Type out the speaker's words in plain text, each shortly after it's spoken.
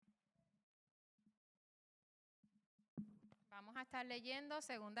Vamos a estar leyendo 2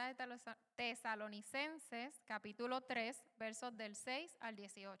 de Tesalonicenses, capítulo 3, versos del 6 al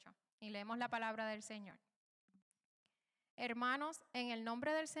 18. Y leemos la palabra del Señor. Hermanos, en el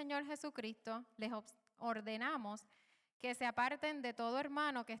nombre del Señor Jesucristo, les ordenamos que se aparten de todo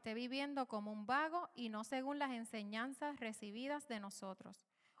hermano que esté viviendo como un vago y no según las enseñanzas recibidas de nosotros.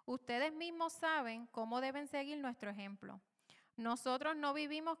 Ustedes mismos saben cómo deben seguir nuestro ejemplo. Nosotros no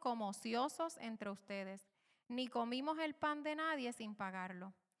vivimos como ociosos entre ustedes, ni comimos el pan de nadie sin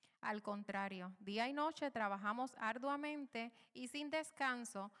pagarlo. Al contrario, día y noche trabajamos arduamente y sin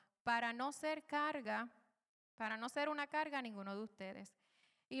descanso para no ser una carga a ninguno de ustedes.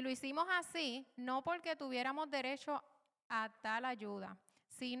 Y lo hicimos así, no porque tuviéramos derecho a tal ayuda,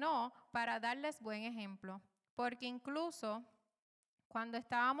 sino para darles buen ejemplo. Porque incluso cuando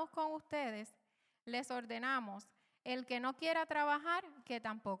estábamos con ustedes, les ordenamos, el que no quiera trabajar, que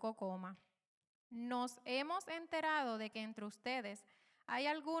tampoco coma. Nos hemos enterado de que entre ustedes hay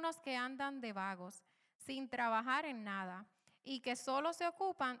algunos que andan de vagos, sin trabajar en nada, y que solo se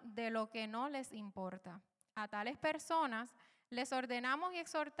ocupan de lo que no les importa. A tales personas les ordenamos y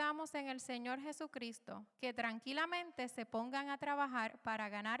exhortamos en el Señor Jesucristo que tranquilamente se pongan a trabajar para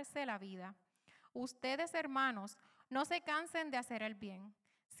ganarse la vida. Ustedes, hermanos, no se cansen de hacer el bien.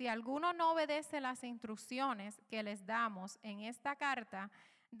 Si alguno no obedece las instrucciones que les damos en esta carta,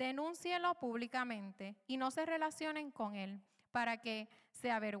 denúncielo públicamente y no se relacionen con él para que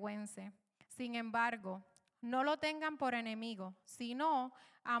se avergüence. Sin embargo, no lo tengan por enemigo, sino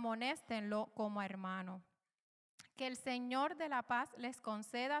amonéstenlo como hermano. Que el Señor de la paz les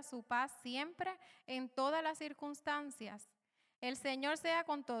conceda su paz siempre en todas las circunstancias. El Señor sea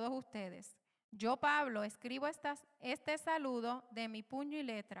con todos ustedes. Yo, Pablo, escribo este saludo de mi puño y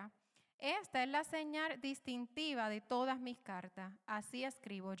letra. Esta es la señal distintiva de todas mis cartas. Así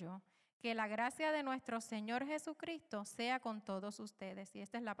escribo yo. Que la gracia de nuestro Señor Jesucristo sea con todos ustedes. Y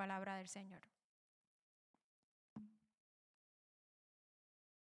esta es la palabra del Señor.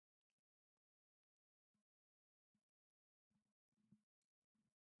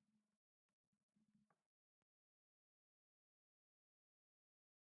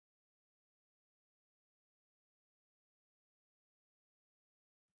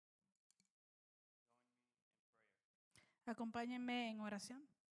 Acompáñenme en oración.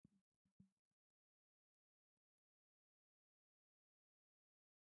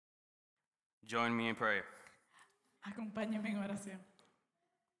 Join me in prayer. Acompáñenme en oración.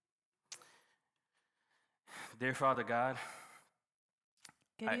 Dear Father God,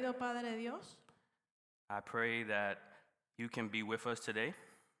 Querido Padre Dios, I pray that you can be with us today.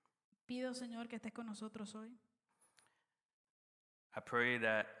 pido, Señor, que estés con nosotros hoy. I pray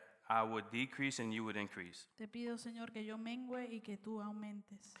that I would decrease and you would increase. Te pido, Señor, que yo mengüe y que tú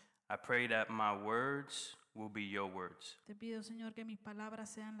aumentes. I pray that my words will be your words. Te pido, Señor, que mis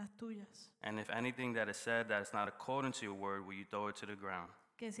palabras sean las tuyas. And if anything that is said that is not according to your word, will you throw it to the ground?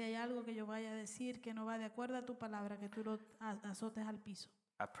 Que si hay algo que yo vaya a decir que no va de acuerdo a tu palabra, que tú lo azotes al piso.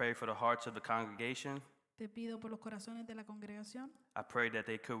 I pray for the hearts of the congregation. Te pido por los corazones de la congregación. I pray that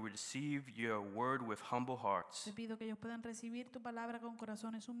they could receive your word with humble hearts. Te pido que ellos puedan recibir tu palabra con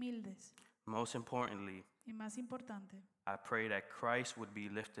corazones humildes. Most importantly, Y más importante, I pray that Christ would be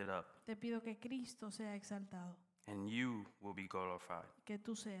lifted up te pido que Cristo sea exaltado, and you will be glorified. que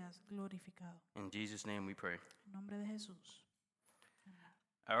tú seas glorificado. In Jesus' name we pray. En nombre de Jesús.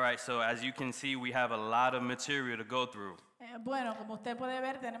 All right, so as you can see, we have a lot of material to go through. Bueno, como usted puede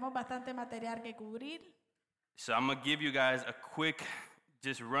ver, tenemos bastante material que cubrir. So I'm going to give you guys a quick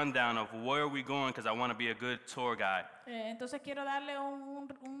just rundown of where we're going because I want to be a good tour guide. Entonces quiero darle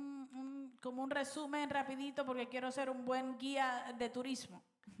como un resumen rapidito porque quiero ser un buen guía de turismo.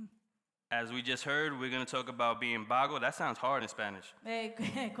 As we just heard, we're going to talk about being vago. That sounds hard in Spanish.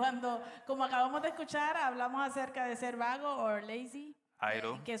 Como acabamos de escuchar, hablamos acerca de ser vago o lazy,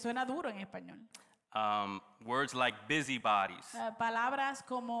 Idle. que suena duro en español. Words like busybodies. Palabras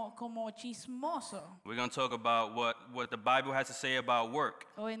como chismoso We're going to talk about what the Bible has to say about work.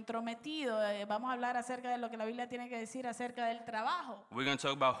 o entrometido. Vamos a hablar acerca de lo que la Biblia tiene que decir acerca del trabajo. We're going to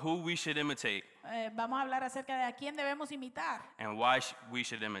talk about who we should imitate Vamos a hablar acerca de a quién debemos imitar and why we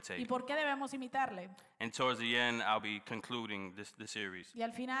should y imitate. por qué debemos imitarle. And towards the end, I'll be concluding the series. Y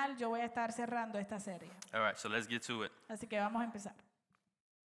al final yo voy a estar cerrando esta serie. All right, so let's get to it. Así que vamos a empezar.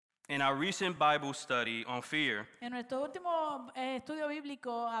 In our recent Bible study on fear, En nuestro último estudio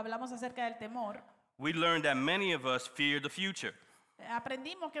bíblico hablamos acerca del temor. we learned that many of us fear the future.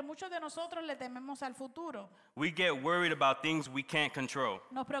 Aprendimos que muchos de nosotros le tememos al futuro. We get worried about things we can't control.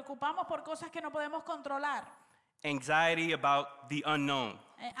 Nos preocupamos por cosas que no podemos controlar. Anxiety about the unknown.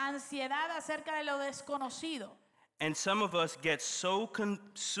 Ansiedad acerca de lo desconocido. And some of us get so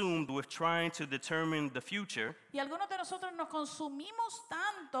consumed with trying to determine the future Y algunos de nosotros nos consumimos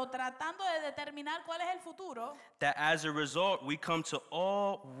tanto tratando de determinar cuál es el futuro, that as a result, we come to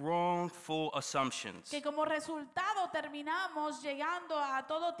all wrongful assumptions. que como resultado terminamos llegando a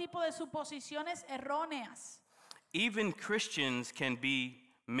todo tipo de suposiciones erróneas. Even Christians can be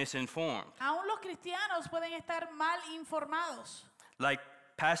misinformed. Aún los cristianos pueden estar mal informados. Like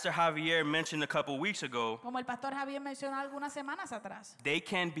Pastor Javier mentioned a couple weeks ago, Como el pastor Javier mencionó algunas semanas atrás. they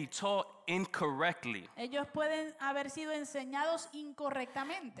can be taught incorrectly. Ellos pueden haber sido enseñados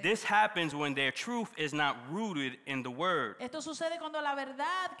incorrectamente. This happens when their truth is not rooted in the word. Esto sucede cuando la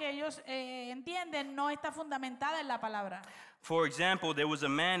verdad que ellos entienden no está fundamentada en la palabra. For example, there was a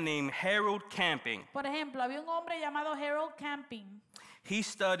man named Harold Camping. Por ejemplo, había un hombre llamado Harold Camping. He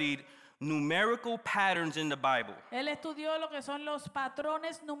studied numerical patterns in the Bible. Él estudió lo que son los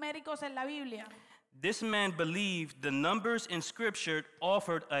patrones numéricos en la Biblia. This man believed the numbers in Scripture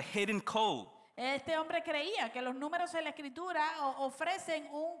offered a hidden code. Este hombre creía que los números en la escritura ofrecen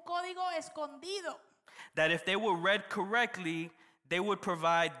un código escondido. That if they were read correctly, they would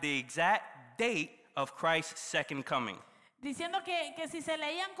provide the exact date of Christ's second coming. Diciendo que si se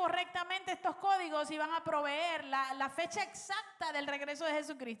leían correctamente estos códigos iban a proveer la fecha exacta del regreso de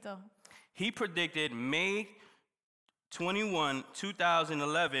Jesucristo. He predicted May 21,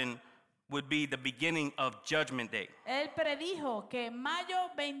 2011 would be the beginning of Judgment Day. Él predijo que mayo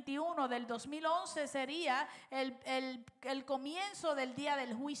 21 del 2011 sería el comienzo del día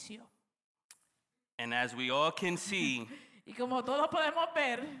del juicio. And as we all can see, Y como todos podemos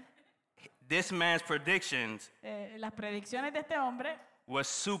ver, this man's predictions las predicciones de este hombre was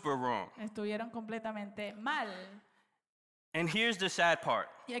super wrong. estuvieron completamente mal. And here's the sad part.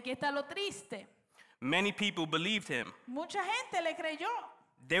 Y aquí está lo triste. Many people believed him. Mucha gente le creyó.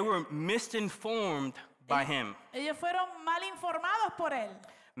 They were misinformed by him. Ellos fueron mal informados por él.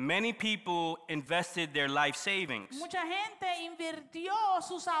 Many people invested their life savings, Mucha gente invirtió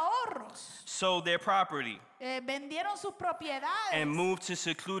sus ahorros, sold their property, vendieron sus propiedades and moved to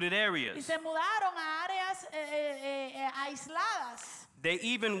secluded y areas. se mudaron a áreas aisladas. They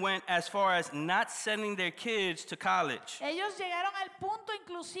even went as far as not sending their kids to college. Ellos llegaron al punto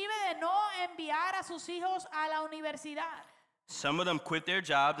inclusive de no enviar a sus hijos a la universidad. Some of them quit their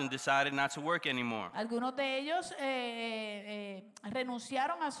jobs and decided not to work anymore. Algunos de ellos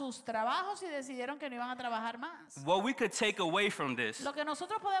renunciaron a sus trabajos y decidieron que no iban a trabajar más. What we could take away from this, Lo que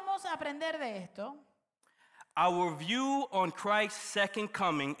nosotros podemos aprender de esto, our view on Christ's second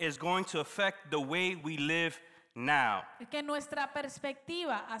coming is going to affect the way we live now. es que nuestra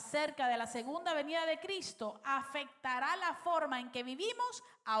perspectiva acerca de la segunda venida de Cristo afectará la forma en que vivimos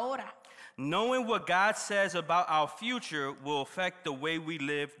ahora. Knowing what God says about our future will affect the way we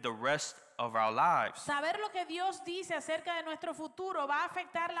live the rest of our lives. Saber lo que Dios dice acerca de nuestro futuro va a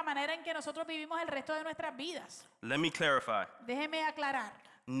afectar la manera en que nosotros vivimos el resto de nuestras vidas. Let me clarify. Déjeme aclarar.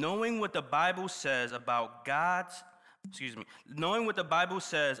 Knowing what the Bible says about knowing what the Bible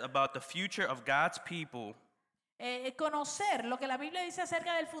says about the future of God's people Conocer lo que la Biblia dice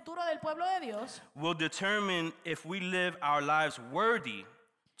acerca del futuro del pueblo de Dios will determine if we live our lives worthy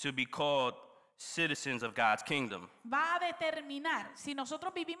to be called citizens of God's kingdom. va a determinar si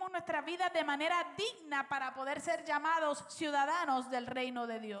nosotros vivimos nuestra vida de manera digna para poder ser llamados ciudadanos del reino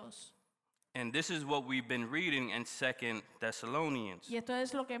de Dios. And this is what we've been reading in 2 Thessalonians. Y esto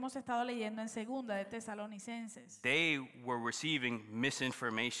es lo que hemos estado leyendo en segunda de Tesalonicenses. They were receiving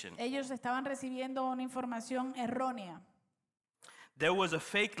misinformation. Ellos estaban recibiendo una información errónea. There was a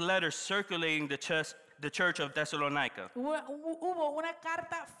fake letter circulating the church of Thessalonica, Hubo una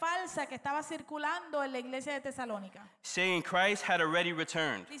carta falsa que estaba circulando en la iglesia de Tesalónica, saying Christ had already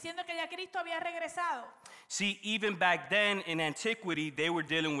returned. diciendo que ya Cristo había regresado. See, even back then in antiquity, they were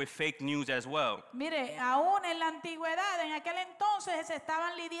dealing with fake news as well. Mire, aún en la antigüedad, en aquel entonces se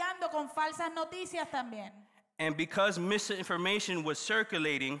estaban lidiando con falsas noticias también. And because misinformation was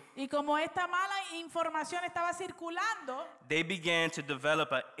circulating, Y como esta mala información estaba circulando, they began to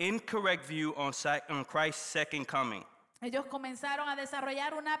develop an incorrect view on Christ's second coming. ellos comenzaron a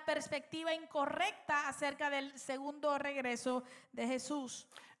desarrollar una perspectiva incorrecta acerca del segundo regreso de Jesús.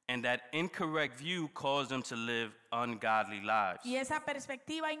 And that incorrect view caused them to live ungodly lives. Y esa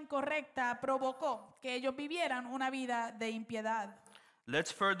perspectiva incorrecta provocó que ellos vivieran una vida de impiedad.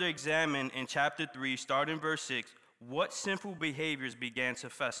 Let's further examine in chapter 3, starting verse 6, what sinful behaviors began to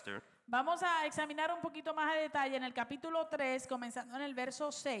fester. Vamos a examinar un poquito más a detalle en el capítulo 3, comenzando en el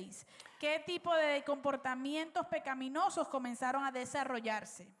verso 6. ¿Qué tipo de comportamientos pecaminosos comenzaron a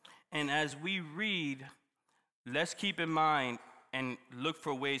desarrollarse? And as we read, let's keep in mind and look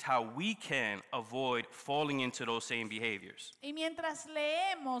for ways how we can avoid falling into those same behaviors. Y mientras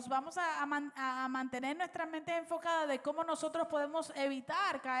leemos, vamos a mantener nuestra mente enfocada de cómo nosotros podemos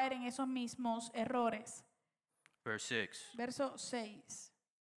evitar caer en esos mismos errores. Verse 6. Verso 6.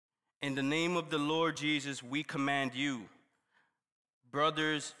 In the name of the Lord Jesus, we command you,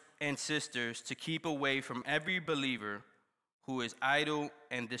 brothers and sisters, to keep away from every believer who is idle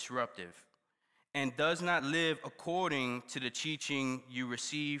and disruptive, and does not live according to the teaching you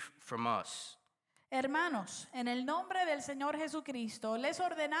receive from us. Hermanos, en el nombre del Señor Jesucristo, les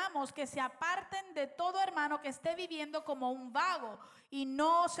ordenamos que se aparten de todo hermano que esté viviendo como un vago y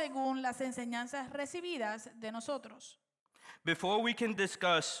no según las enseñanzas recibidas de nosotros. Before we can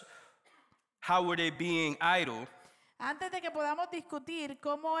discuss how were they being idle, Antes de que podamos discutir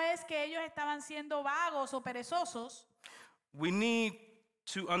cómo es que ellos estaban siendo vagos o perezosos, we need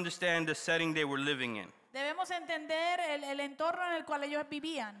to understand the setting they were living in. debemos entender el entorno en el cual ellos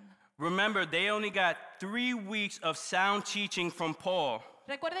vivían. Remember, they only got 3 weeks of sound teaching from Paul.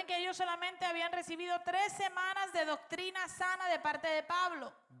 Recuerden que ellos solamente habían recibido 3 semanas de doctrina sana de parte de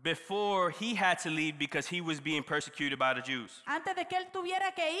Pablo, Before he had to leave because he was being persecuted by the Jews. antes de que él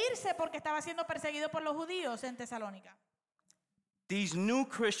tuviera que irse porque estaba siendo perseguido por los judíos en Tesalónica. These new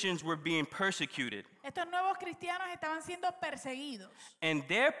Christians were being persecuted, Estos nuevos cristianos estaban siendo perseguidos. and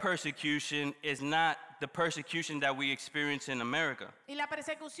their persecution is not the persecution that we experience in America. Y la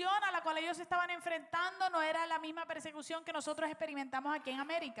persecución a la cual ellos se estaban enfrentando no era la misma persecución que nosotros experimentamos aquí en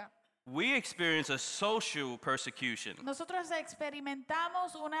América. We experience a social persecution. Nosotros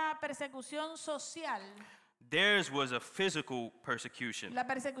experimentamos una persecución social. Theirs was a physical persecution. La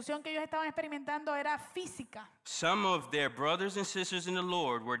persecución que ellos estaban experimentando era física. Some of their brothers and sisters in the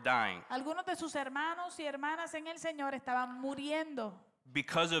Lord were dying Algunos de sus hermanos y hermanas en el Señor estaban muriendo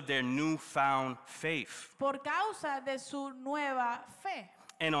because of their newfound faith. por causa de su nueva fe.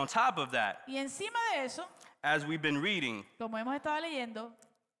 And on top of that, Y encima de eso, as we've been reading, como hemos estado leyendo,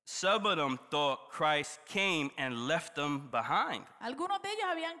 some of them thought Christ came and left them behind. algunos de ellos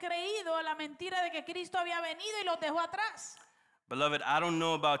habían creído la mentira de que Cristo había venido y los dejó atrás. Beloved, I don't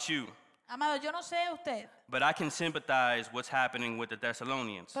know about you, Amado, yo no sé usted, but I can sympathize what's happening with the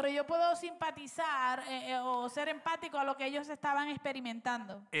Thessalonians. pero yo puedo simpatizar o ser empático a lo que ellos estaban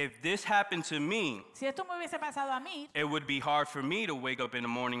experimentando. If this happened to me, Si esto me hubiese pasado a mí, it would be hard for me to wake up in the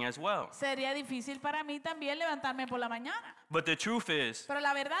morning as well. sería difícil para mí también levantarme por la mañana. But the truth is, Pero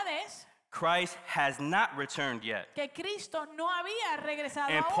la verdad es Christ has not returned yet. que Cristo no había regresado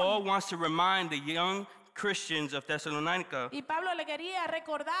And aún. Paul wants to remind the young Christians of Thessalonica Y Pablo le quería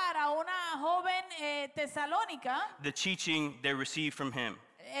recordar a una joven tesalónica the teaching they received from him.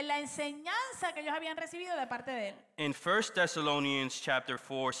 la enseñanza que ellos habían recibido de parte de él. In 1 Thessalonians chapter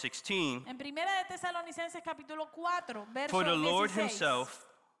 4:16, En Primera de Tesalonicenses capítulo 4, verso for the Lord 16. himself,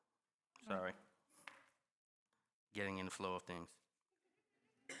 getting in the flow of things.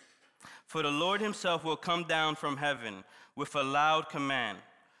 For the Lord himself will come down from heaven with a loud command,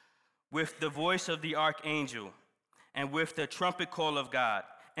 with the voice of the archangel, and with the trumpet call of God,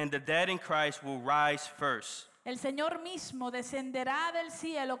 and the dead in Christ will rise first. El Señor mismo descenderá del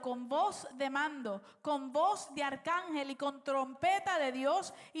cielo con voz de mando, con voz de arcángel y con trompeta de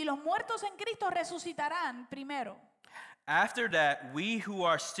Dios, y los muertos en Cristo resucitarán primero. After that, we who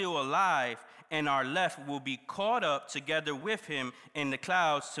are still alive and are left will be caught up together with him in the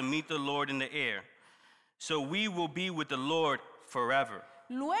clouds to meet the Lord in the air. So we will be with the Lord forever.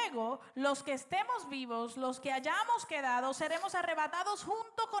 Luego, los que estemos vivos, los que hayamos quedado, seremos arrebatados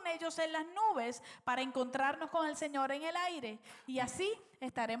junto con ellos en las nubes para encontrarnos con el Señor en el aire. Y así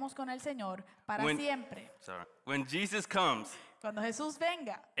estaremos con el Señor para siempre. When Jesus comes, Cuando Jesús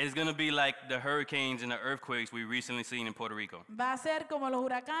venga, it's going to be like the hurricanes and the earthquakes we recently seen in Puerto Rico. va a ser como los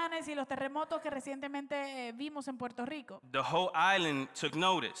huracanes y los terremotos que recientemente vimos en Puerto Rico. The whole island took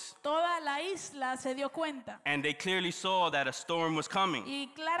notice, Toda la isla se dio cuenta and they clearly saw that a storm was coming.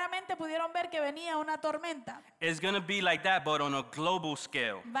 y claramente pudieron ver que venía una tormenta. It's going to be like that, but on a global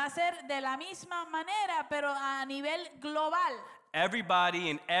scale. Va a ser de la misma manera, pero a nivel global. Everybody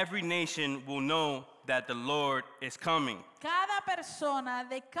in every nation will know that the Lord is coming. Cada persona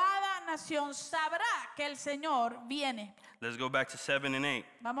de cada nación sabrá que el Señor viene. Let's go back to 7 and 8.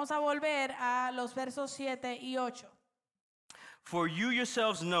 Vamos a volver a los versos 7 y 8. For you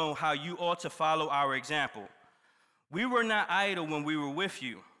yourselves know how you ought to follow our example. We were not idle when we were with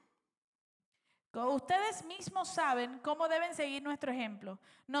you. Ustedes mismos saben cómo deben seguir nuestro ejemplo.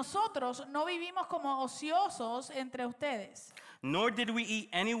 Nosotros no vivimos como ociosos entre ustedes. Nor did we eat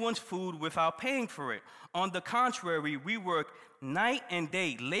anyone's food without paying for it. On the contrary, we work night and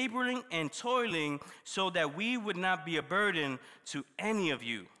day, laboring and toiling, so that we would not be a burden to any of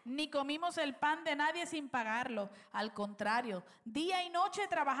you. Ni comimos el pan de nadie sin pagarlo. Al contrario, día y noche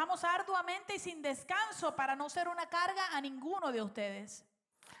trabajamos arduamente y sin descanso para no ser una carga a ninguno de ustedes.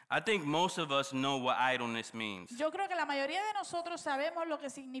 I think most of us know what idleness means. Yo creo que la mayoría de nosotros sabemos lo que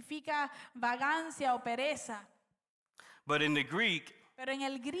significa vagancia o pereza. But in the Greek, Pero en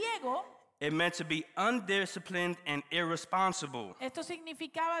el griego, it meant to be undisciplined and irresponsible. esto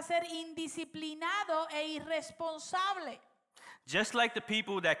significaba ser indisciplinado e irresponsable. Just like the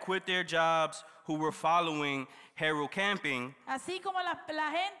people that quit their jobs who were following Harold Camping, Así como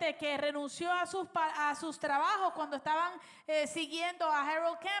la gente que renunció a sus trabajos cuando estaban siguiendo a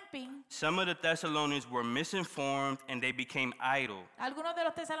Harold Camping, some of the Thessalonians were misinformed and they became idle. algunos de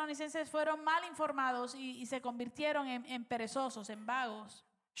los tesalonicenses fueron mal informados y se convirtieron en perezosos, en vagos,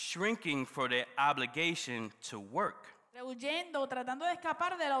 Shrinking for their obligation to work. rehuyendo, tratando de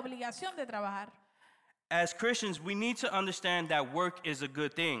escapar de la obligación de trabajar. As Christians, we need to understand that work is a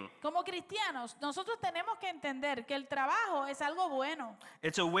good thing. Como cristianos, nosotros tenemos que entender que el trabajo es algo bueno.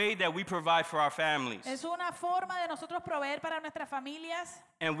 It's a way that we provide for our families. Es una forma de nosotros proveer para nuestras familias.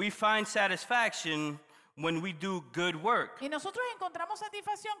 And we find satisfaction when we do good work. Y nosotros encontramos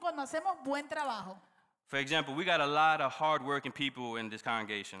satisfacción cuando hacemos buen trabajo. For example, we got a lot of hardworking people in this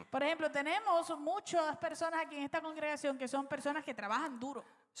congregation. Por ejemplo, tenemos muchas personas aquí en esta congregación que son personas que trabajan duro.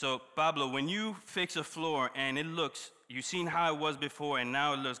 So, Pablo, when you fix a floor and it looks, you've seen how it was before and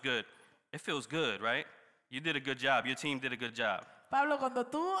now it looks good, it feels good, right? You did a good job. Your team did a good job. Pablo, cuando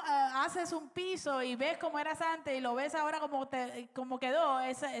tú haces un piso y ves cómo eras antes y lo ves ahora como quedó,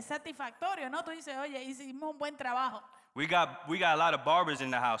 es satisfactorio, ¿no? Tú dices, oye, hicimos un buen trabajo. We got a lot of barbers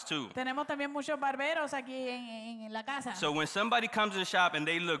in the house too. Tenemos también muchos barberos aquí en la casa. So when somebody comes to the shop and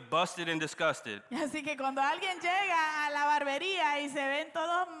they look busted and disgusted, Así que cuando alguien llega a la barbería y se ven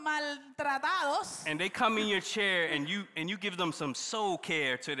todos maltratados and they come in your chair and you give them some soul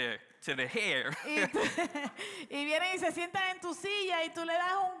care to their hair, y vienen y se sientan en tu silla y tú le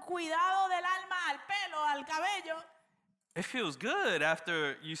das un cuidado del alma al pelo, al cabello, it feels good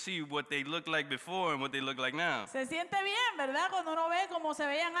after you see what they look like before and what they look like now. se siente bien, ¿verdad? Cuando uno ve cómo se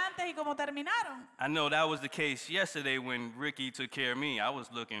veían antes y cómo terminaron. I know that was the case yesterday when Ricky took care of me. I was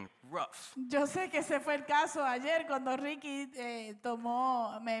looking rough. Yo sé que ese fue el caso ayer cuando Ricky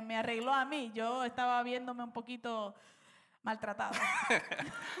me arregló a mí. Yo estaba viéndome un poquito maltratado.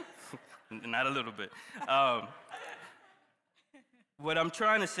 Not a little bit. What I'm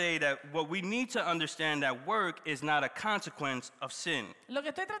trying to say that what we need to understand that work is not a consequence of sin. Lo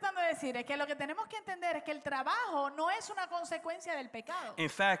que estoy tratando de decir es que lo que tenemos que entender es que el trabajo no es una consecuencia del pecado. In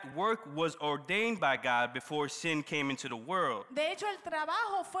fact, work was ordained by God before sin came into the world. De hecho, el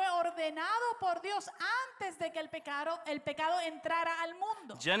trabajo fue ordenado por Dios antes de que el pecado entrara al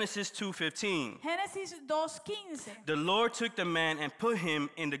mundo. Genesis 2:15. Génesis 2:15. The Lord took the man and put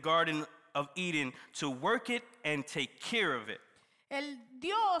him in the garden of Eden to work it and take care of it.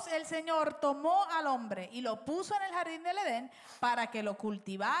 El Señor, tomó al hombre y lo puso en el jardín del Edén para que lo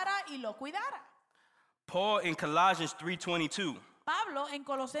cultivara y lo cuidara. Paul in Colossians 3:22. Pablo en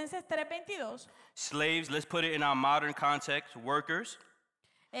Colosenses 3:22 Slaves, let's put it in our modern context, workers.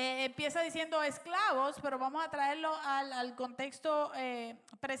 Empieza diciendo esclavos, pero vamos a traerlo al contexto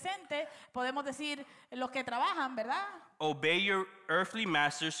presente. Podemos decir los que trabajan, ¿verdad? Obey your earthly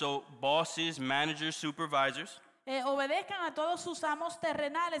masters, so bosses, managers, supervisors. Obedezcan a todos sus amos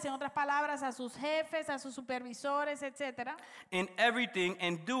terrenales, en otras palabras, a sus jefes, a sus supervisores, etc. In everything,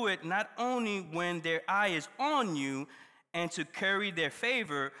 and do it not only when their eye is on you and to curry their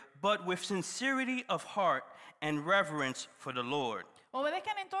favor, but with sincerity of heart and reverence for the Lord.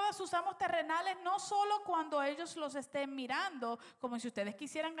 Obedezcan en todos sus amos terrenales, no solo cuando ellos los estén mirando, como si ustedes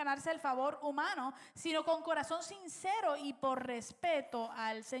quisieran ganarse el favor humano, sino con corazón sincero y por respeto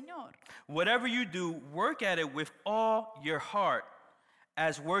al Señor. Whatever you do, work at it with all your heart,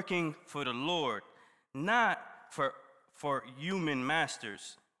 as working for the Lord, not for human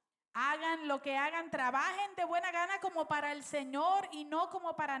masters. Hagan lo que hagan, trabajen de buena gana como para el Señor y no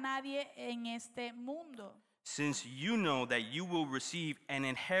como para nadie en este mundo. Since you know that you will receive an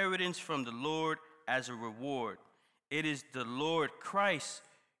inheritance from the Lord as a reward. It is the Lord Christ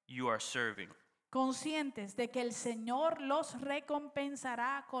you are serving. Conscientes de que el Señor los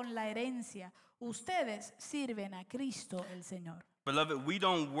recompensará con la herencia. Ustedes sirven a Cristo el Señor. Beloved, we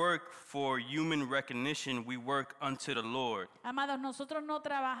don't work for human recognition, we work unto the Lord. Amados, nosotros no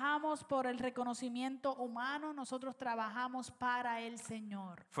trabajamos por el reconocimiento humano, nosotros trabajamos para el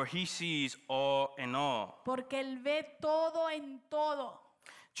Señor. For he sees all in all. Porque Él ve todo en todo.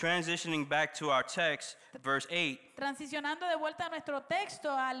 Transitioning back to our text, verse 8, Transicionando de vuelta a nuestro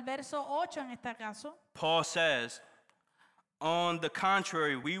texto, al verso 8 en este caso, Paul says, on the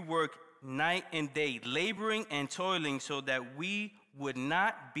contrary, we work night and day, laboring and toiling so that we would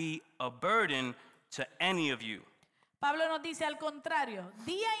not be a burden to any of you. Pablo nos dice al contrario,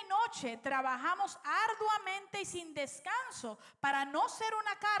 día y noche trabajamos arduamente y sin descanso para no ser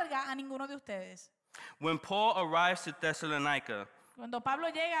una carga a ninguno de ustedes. When Paul arrives to Thessalonica, Cuando Pablo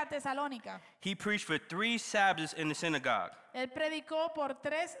llega a Tesalónica, he preached for 3 Sabbaths in the synagogue. él predicó por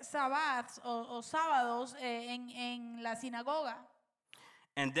 3 sabbats o sábados en la sinagoga.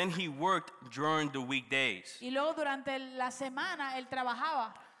 And then he worked during the weekdays. Y luego durante la semana él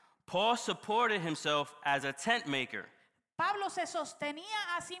trabajaba. Paul supported himself as a tent maker. Pablo se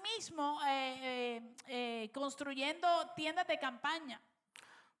sostenía a sí mismo construyendo tiendas de campaña.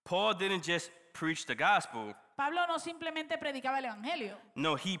 Paul didn't just preach the gospel. Pablo no simplemente predicaba el evangelio.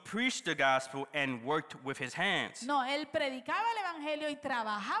 No, he preached the gospel and worked with his hands. No, él predicaba el evangelio y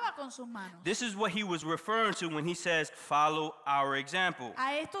trabajaba con sus manos. This is what he was referring to when he says, follow our example.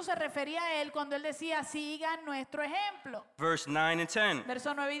 A esto se refería a él cuando él decía, sigan nuestro ejemplo. Verse 9 and 10.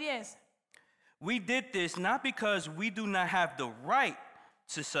 Verso 9 y 10. We did this not because we do not have the right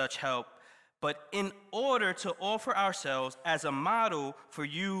to such help, but in order to offer ourselves as a model for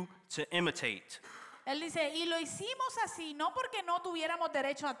you to imitate. Él dice, y lo hicimos así, no porque no tuviéramos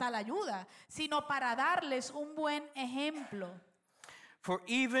derecho a tal ayuda, sino para darles un buen ejemplo. For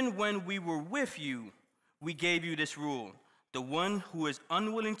even when we were with you, we gave you this rule: the one who is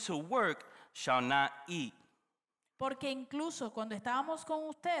unwilling to work shall not eat. Porque incluso cuando estábamos con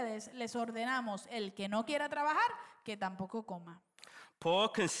ustedes, les ordenamos, el que no quiera trabajar, que tampoco coma. Paul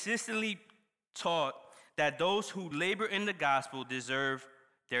consistently taught that those who labor in the gospel deserve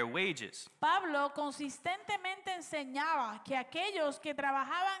their wages. Pablo consistentemente enseñaba que aquellos que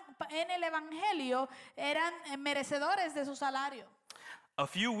trabajaban en el evangelio eran merecedores de su salario. A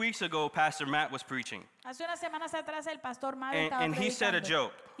few weeks ago, Pastor Matt was preaching, Hace unas semanas atrás el pastor Matt and, estaba and he said a predicando.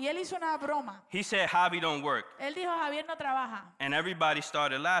 joke. Y él hizo una broma. He said, Javi don't work. Él dijo, Javier no trabaja. And everybody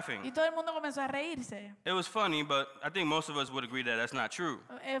started Y laughing. todo el mundo comenzó a reírse. It was funny, but I think most of us would agree that that's not true.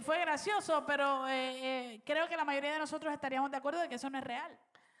 Fue gracioso, pero creo que la mayoría de nosotros estaríamos de acuerdo de que eso no es real.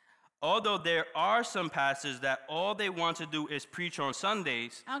 Although there are some pastors that all they want to do is preach on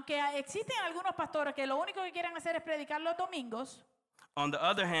Sundays, Aunque existen algunos pastores que lo único que quieren hacer es predicar los domingos, on the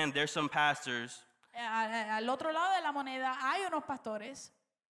other hand, there's some pastors al otro lado de la moneda hay unos pastores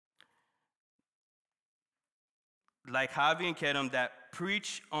like Javi and Kedem that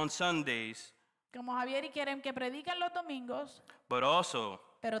preach on Sundays, como Javier y Kerem que predican los domingos, but also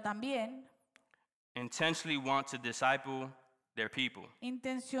pero también intentionally want to disciple their people.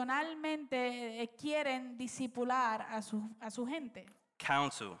 intencionalmente quieren discipular a su gente,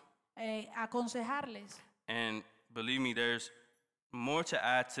 Counsel. aconsejarles. And believe me, there's more to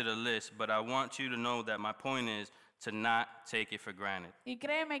add to the list, but I want you to know that my point is to not take it for granted. Y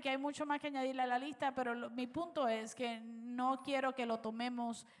créeme que hay mucho más que añadirle a la lista, pero mi punto es que no quiero que lo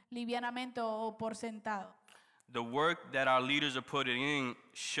tomemos livianamente o por sentado. The work that our leaders are putting in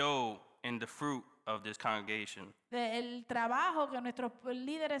show in the fruit of this congregation. El trabajo que nuestros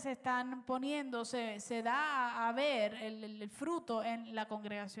líderes están poniendo se da a ver el fruto en la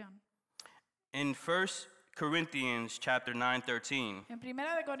congregación. In 1 Corinthians chapter 9:13, En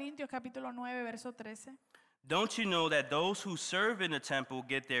 1 de Corintios capítulo 9 verso 13, don't you know that those who serve in the temple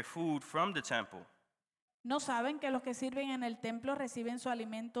get their food from the temple, ¿no saben que los que sirven en el templo reciben su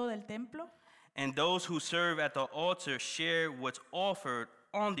alimento del templo? and those who serve at the altar share what's offered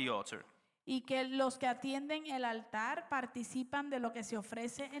on the altar? Y que los que atienden el altar participan de lo que se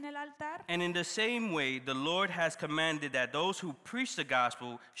ofrece en el altar. And in the same way, the Lord has commanded that those who preach the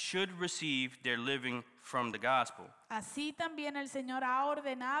gospel should receive their living from the gospel. Así también el Señor ha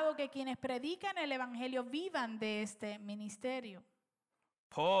ordenado que quienes predican el evangelio vivan de este ministerio.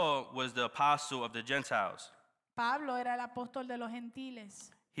 Paul was the apostle of the Gentiles. Pablo era el apóstol de los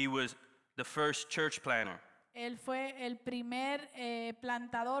gentiles. He was the first church planter, Él fue el primer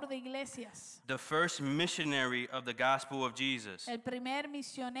plantador de iglesias, the first missionary of the gospel of Jesus. el primer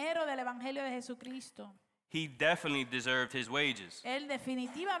misionero del evangelio de Jesucristo. He definitely deserved his wages, Él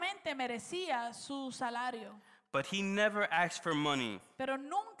definitivamente merecía su salario, but he never asked for money pero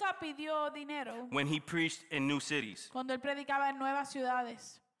nunca pidió dinero when he preached in new cities. cuando él predicaba en nuevas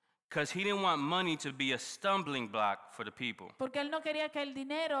ciudades. because he didn't want money to be a stumbling block for the people. Porque él no quería que el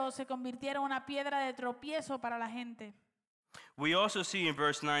dinero se convirtiera en una piedra de tropiezo para la gente. We also see in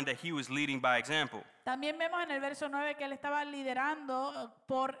verse 9 that he was leading by example. También vemos en el verso 9 que él estaba liderando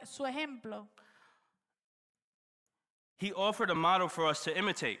por su ejemplo. He offered a model for us to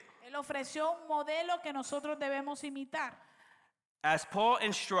imitate. Él ofreció un modelo que nosotros debemos imitar. As Paul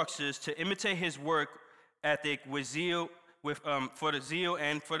instructs us to imitate his work ethic with zeal, for the zeal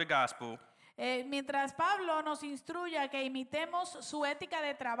and for the gospel, Mientras Pablo nos instruye a que imitemos su ética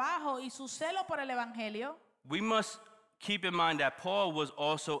de trabajo y su celo por el evangelio, we must keep in mind that Paul was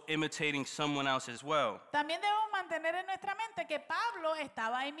also imitating someone else as well. también debemos mantener en nuestra mente que Pablo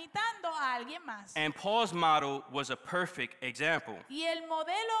estaba imitando a alguien más. And Paul's model was a perfect example. Y el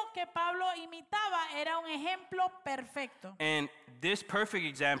modelo que Pablo imitaba era un ejemplo perfecto. And this perfect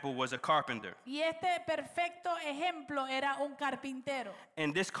example was a carpenter. Y este perfecto ejemplo era un carpintero.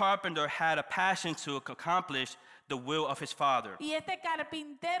 And this carpenter had a passion to accomplish the will of his father. Y este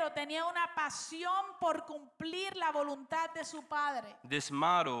carpintero tenía una pasión por cumplir la voluntad de su padre. This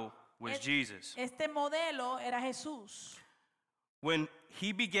model was Jesus. Este modelo era Jesús. When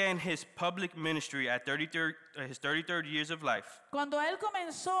he began his public ministry at his 33rd years of life, Cuando él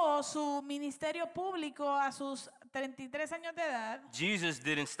comenzó su ministerio público a sus 33 años de edad, Jesus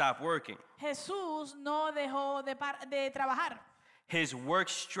didn't stop working. Jesús no dejó de trabajar. His work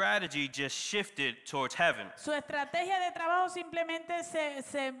strategy just shifted towards heaven. Su estrategia de trabajo simplemente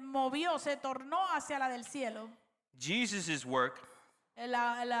se movió, se tornó hacia la del cielo. Jesus' work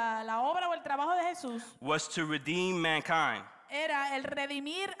La obra o el trabajo de Jesús was to redeem mankind era el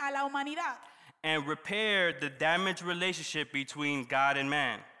redimir a la humanidad and repair the damaged relationship between God and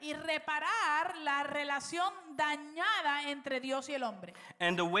man. y reparar la relación dañada entre Dios y el hombre.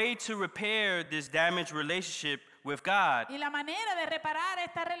 And the way to repair this damaged relationship with God Y la manera de reparar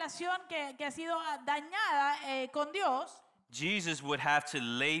esta relación que ha sido dañada con Dios Jesus would have to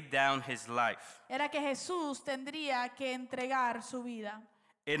lay down his life. era que Jesús tendría que entregar su vida.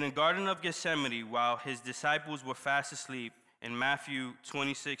 In the Garden of Gethsemane, while his disciples were fast asleep, in Matthew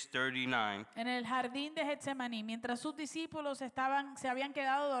 26:39, En el jardín de Getsemaní, mientras sus discípulos se habían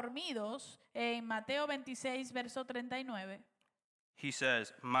quedado dormidos, en Mateo 26, verso 39, he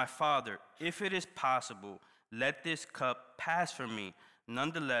says, "My Father, if it is possible, let this cup pass from me.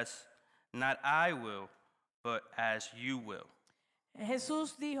 Nonetheless, not I will, but as you will."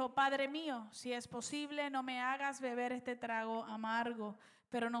 Jesús dijo, Padre mío, si es posible, no me hagas beber este trago amargo,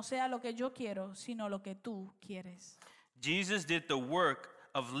 pero no sea lo que yo quiero, sino lo que tú quieres. Jesus did the work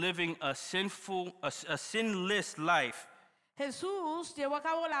of living a sinless life Jesús llevó a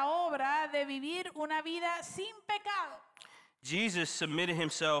cabo la obra de vivir una vida sin pecado. Jesus submitted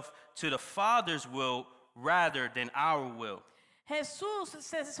himself to the Father's will rather than our will. Jesús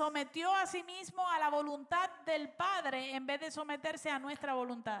se sometió a sí mismo a la voluntad del Padre en vez de someterse a nuestra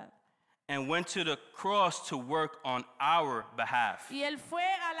voluntad. And went to the cross to work on our behalf. Y Él fue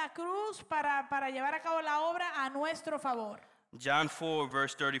a la cruz para llevar a cabo la obra a nuestro favor. John 4,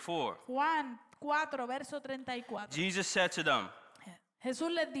 verse 34. Juan 4, verso 34. Jesus said to them,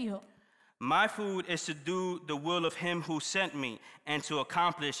 Jesús les dijo, "My food is to do the will of him who sent me and to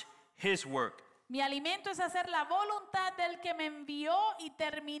accomplish his work." mi alimento es hacer la voluntad del que me envió y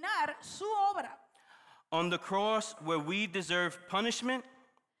terminar su obra. On the cross where we deserve punishment,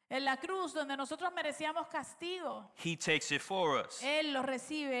 En la cruz donde nosotros merecíamos castigo, he takes it for us. Él lo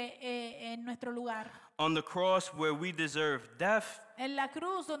recibe en nuestro lugar. On the cross where we deserve death, En la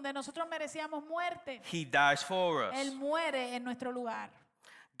cruz donde nosotros merecíamos muerte, he dies for us. Él muere en nuestro lugar.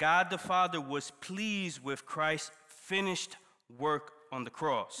 God the Father was pleased with Christ's finished work on the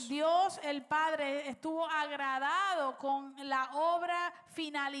cross. Dios el Padre estuvo agradado con la obra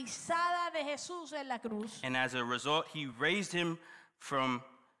finalizada de Jesús en la cruz. And as a result, he raised him from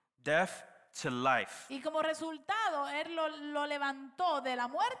death to life Y como resultado, Él lo levantó de la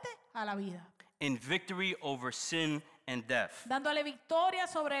muerte a la vida, in victory over sin and death. dándole victoria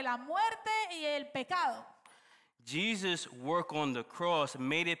sobre la muerte y el pecado. Jesus' work on the cross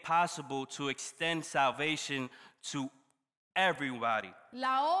made it possible to extend salvation to everybody.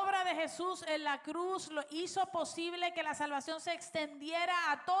 La obra de Jesús en la cruz lo hizo posible que la salvación se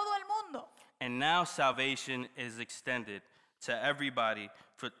extendiera a todo el mundo. And now salvation is extended to everybody,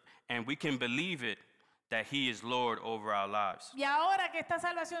 and we can believe it that he is Lord over our lives. Y ahora que esta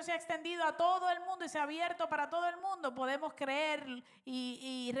salvación se ha extendido a todo el mundo y se ha abierto para todo el mundo, podemos creer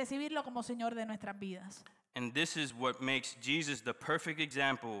y recibirlo como Señor de nuestras vidas. And this is what makes Jesus the perfect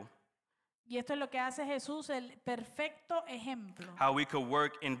example Y esto es lo que hace Jesús el perfecto ejemplo. how we could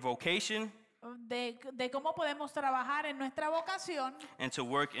work in vocation, de cómo podemos trabajar en nuestra vocación and to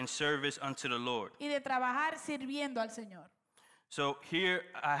work in service unto the Lord. y de trabajar sirviendo al Señor. So here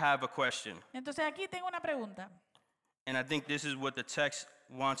I have a question, Entonces aquí tengo una pregunta. and I think this is what the text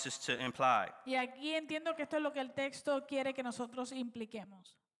wants us to imply. Y aquí entiendo que esto es lo que el texto quiere que nosotros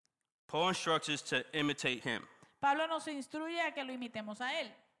impliquemos. Paul instructs us to imitate him. Pablo nos instruye a que lo imitemos a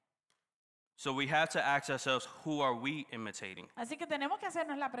él. So we have to ask ourselves, who are we imitating? Así que tenemos que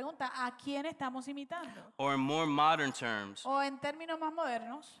hacernos la pregunta, ¿a quién estamos imitando? Or in more modern terms, O en términos más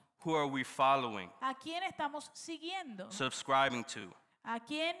modernos, who are we following, ¿a quién estamos siguiendo? subscribing to, ¿A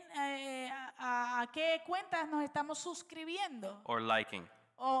quién, a qué cuentas nos estamos suscribiendo? or liking?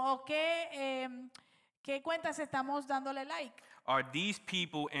 ¿O qué cuentas estamos dándole like? Are these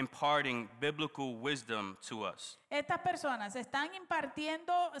people imparting biblical wisdom to us? ¿Estas personas están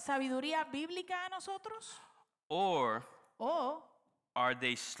impartiendo sabiduría bíblica a nosotros? Or ¿O are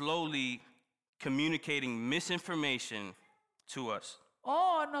they slowly communicating misinformation to us?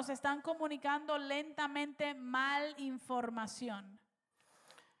 nos están comunicando lentamente mal información?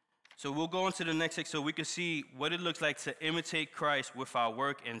 So we'll go into the next text so we can see what it looks like to imitate Christ with our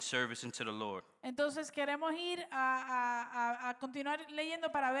work and service into the Lord. Entonces queremos ir a continuar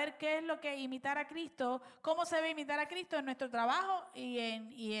leyendo para ver qué es lo que imitar a Cristo, cómo se debe imitar a Cristo en nuestro trabajo y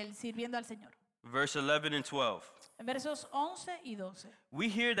el sirviendo al Señor. Verse 11 and 12. Versos 11 y 12. We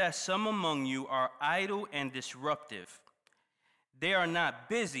hear that some among you are idle and disruptive. They are not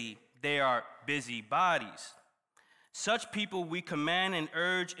busy, they are busybodies. Such people we command and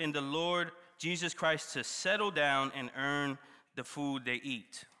urge in the Lord Jesus Christ to settle down and earn the food they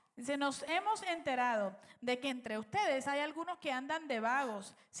eat. Dice, nos hemos enterado de que entre ustedes hay algunos que andan de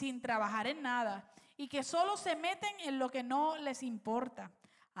vagos, sin trabajar en nada, y que solo se meten en lo que no les importa.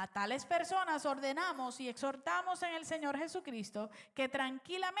 A tales personas ordenamos y exhortamos en el Señor Jesucristo que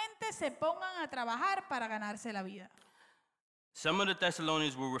tranquilamente se pongan a trabajar para ganarse la vida. Some of the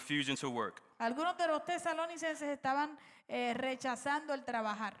Thessalonians were refusing to work, Algunos de los tesalonicenses estaban rechazando el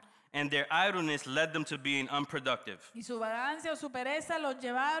trabajar. and their idleness led them to being unproductive. Y su vagancia o su pereza los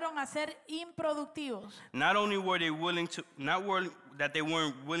llevaron a ser improductivos. Not only were they that they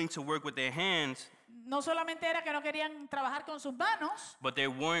weren't willing to work with their hands, No solamente era que no querían trabajar con sus manos, but they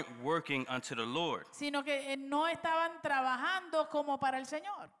weren't working unto the Lord. sino que no estaban trabajando como para el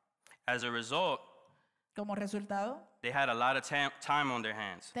Señor. As a result, Como resultado, they had a lot of time on their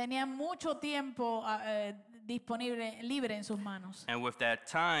hands. tenían mucho tiempo disponible, libre en sus manos. And with that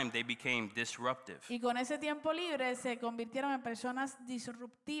time, they became disruptive. Y con ese tiempo libre se convirtieron en personas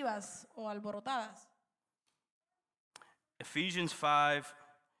disruptivas o alborotadas. Ephesians 5,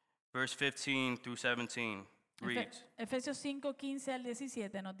 verse 15 through 17 reads, Efesios 5, 15 al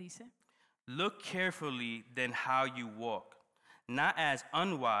 17 nos dice, Look carefully then how you walk, not as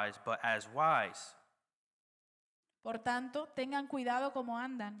unwise, but as wise. por tanto, tengan cuidado como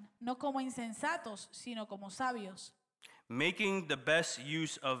andan, no como insensatos, sino como sabios, Making the best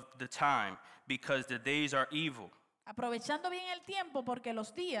use of the time, because the days are evil. aprovechando bien el tiempo porque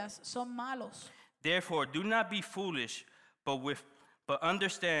los días son malos. Therefore, do not be foolish, but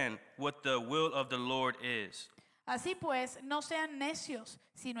understand what the will of the Lord is. Así pues, no sean necios,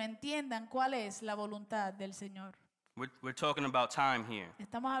 sino entiendan cuál es la voluntad del Señor. We're talking about time here.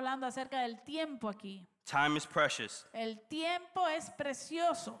 Estamos hablando acerca del tiempo aquí. Time is precious. El tiempo es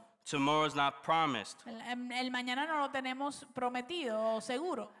precioso. Tomorrow's not promised. El mañana no lo tenemos prometido o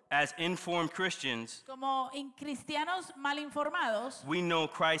seguro. As informed Christians, Como cristianos mal informados, we know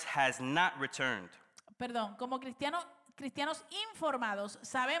Christ has not returned. como cristianos informados,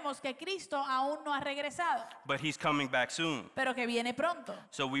 sabemos que Cristo aún no ha regresado, But he's coming back soon. pero que viene pronto.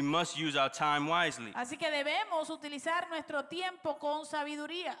 So we must use our time wisely. Así que debemos utilizar nuestro tiempo con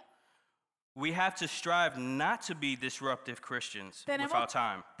sabiduría. We have to strive not to be disruptive Christians with our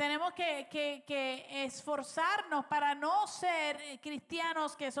time. Tenemos que esforzarnos para no ser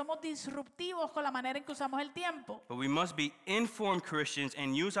cristianos que somos disruptivos con la manera en que usamos el tiempo. But we must be informed Christians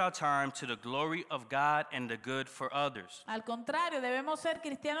and use our time to the glory of God and the good for others. Al contrario, debemos ser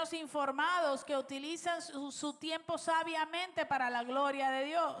cristianos informados que utilizan su tiempo sabiamente para la gloria de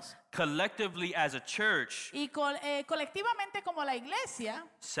Dios. Collectively as a church, Y colectivamente como la iglesia,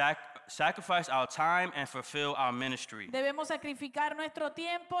 sacrifice our time and fulfill our ministry. debemos sacrificar nuestro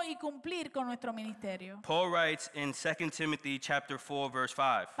tiempo y cumplir con nuestro ministerio. Paul writes in 2 Timothy chapter 4 verse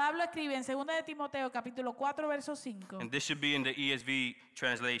 5. Pablo escribe en 2 de Timoteo capítulo 4 verso 5. And this should be in the ESV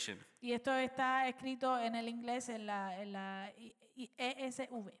translation. Y esto está escrito en el inglés en la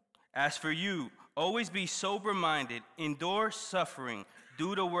ESV. As for you, always be sober-minded, endure suffering,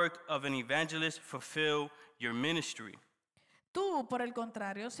 do the work of an evangelist, fulfill your ministry. Tú, por el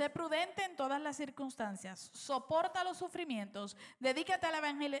contrario, sé prudente en todas las circunstancias, soporta los sufrimientos, dedícate a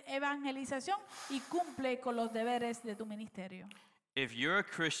la evangelización y cumple con los deberes de tu ministerio. If you're a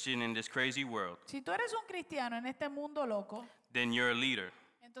Christian in this crazy world, Si tú eres un cristiano en este mundo loco, then you're a leader.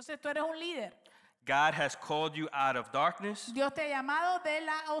 entonces tú eres un líder. God has called you out of darkness Dios te ha llamado de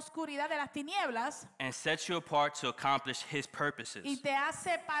la oscuridad, de las tinieblas, and set you apart to accomplish His purposes. y te ha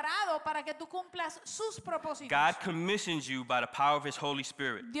separado para que tú cumplas sus propósitos. God commissions you by the power of His Holy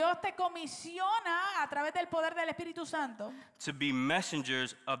Spirit Dios te comisiona a través del poder del Espíritu Santo to be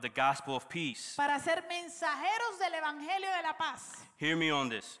messengers of the gospel of peace. para ser mensajeros del Evangelio de la paz. Hear me on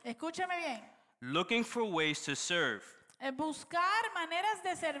this. Escúcheme bien. Looking for ways to serve Buscar maneras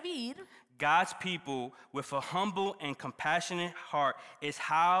de servir God's people with a humble and compassionate heart is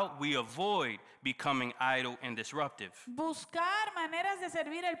how we avoid becoming idle and disruptive. Buscar maneras de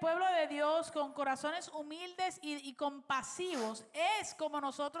servir al pueblo de Dios con corazones humildes y compasivos es como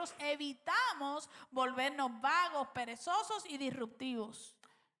nosotros evitamos volvernos vagos, perezosos y disruptivos.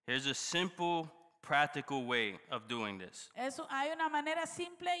 Here's a simple, practical way of doing this. Hay una manera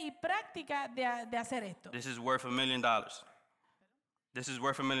simple y práctica de hacer esto. This is worth $1 million. This is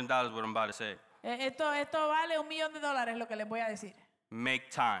worth $1 million, what I'm about to say. Esto vale $1 millón lo que les voy a decir. Make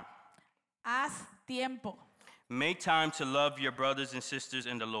time. Haz tiempo. Make time to love your brothers and sisters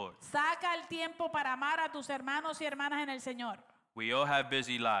in the Lord. Saca el tiempo para amar a tus hermanos y hermanas en el Señor. We all have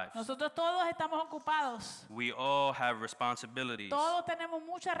busy lives. Nosotros todos estamos ocupados. We all have responsibilities. Todos tenemos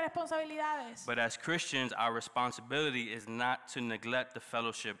muchas responsabilidades. But as Christians, our responsibility is not to neglect the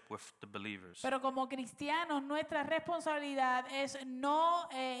fellowship with the believers. Pero como cristianos, nuestra responsabilidad es no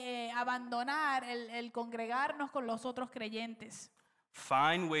abandonar el congregarnos con los otros creyentes.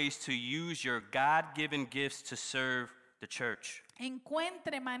 Find ways to use your God-given gifts to serve the church.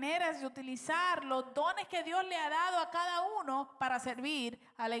 Encuentre maneras de utilizar los dones que Dios le ha dado a cada uno para servir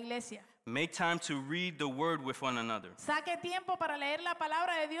a la iglesia. Make time to read the word with one another. Saque tiempo para leer la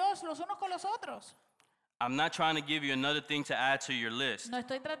palabra de Dios los unos con los otros. I'm not trying to give you another thing to add to your list. No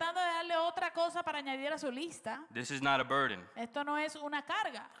estoy tratando de darle otra cosa para añadir a su lista. This is not a burden, Esto no es una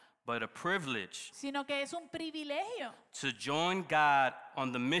carga, but a privilege sino que es un privilegio. to join God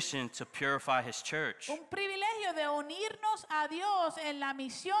on the mission to purify His church. Un privilegio de unirnos a Dios en la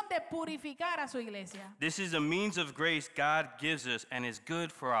misión de purificar a su iglesia. This is a means of grace God gives us and is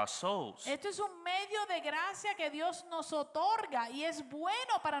good for our souls. Esto es un medio de gracia que Dios nos otorga y es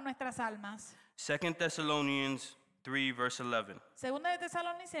bueno para nuestras almas. 2 Thessalonians 3, verse 11. Segunda de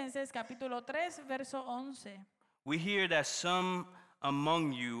Tesalonicenses, capítulo 3, verso 11. We hear that some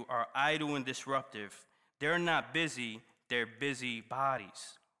among you are idle and disruptive. They're not busy, they're busy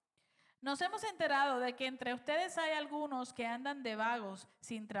bodies. Nos hemos enterado de que entre ustedes hay algunos que andan de vagos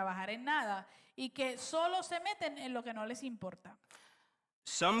sin trabajar en nada y que solo se meten en lo que no les importa.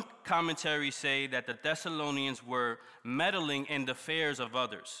 Some commentaries say that the Thessalonians were meddling in the affairs of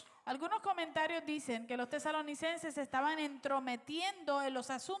others. Algunos comentarios dicen que los tesalonicenses se estaban entrometiendo en los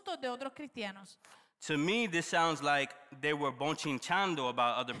asuntos de otros cristianos. To me, this sounds like they were bonchinchando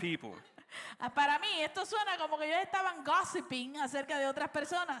about other people. Para mí, esto suena como que ellos estaban gossiping acerca de otras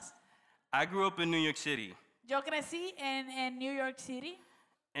personas. I grew up in New York City, Yo crecí en New York City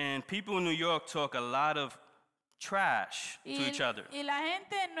and people in New York talk a lot of trash to each other. y la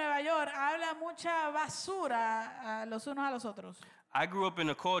gente en Nueva York habla mucha basura los unos a los otros. I grew up in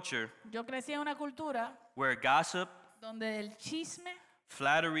a culture Yo crecí en una cultura where gossip, donde el chisme,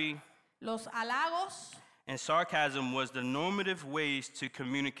 flattery, los halagos and sarcasm was the normative ways to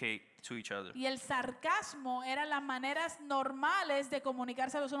communicate to each other. y el sarcasmo eran las maneras normales de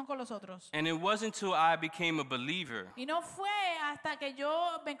comunicarse los unos con los otros. And it wasn't until I became a believer Y no fue hasta que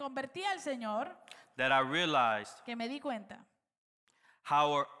yo me convertí al Señor that I realized que me di cuenta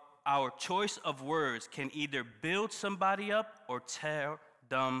how our choice of words can either build somebody up or tear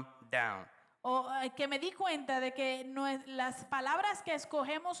them down. que me di cuenta de que las palabras que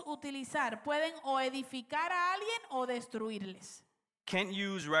escogemos utilizar pueden o edificar a alguien o destruirles. Kent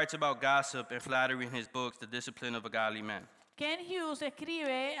Hughes writes about gossip and flattery in his books, The Discipline of a Godly Man. Ken Hughes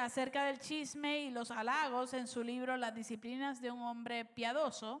escribe acerca del chisme y los halagos en su libro Las disciplinas de un hombre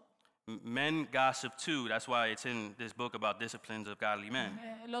piadoso. Men gossip too. That's why it's in this book about disciplines of godly men.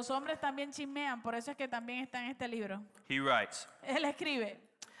 Los hombres también chismean, por eso es que también está en este libro. He writes, Él escribe,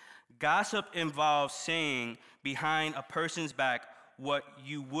 gossip involves saying behind a person's back what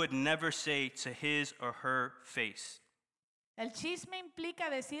you would never say to his or her face. el chisme implica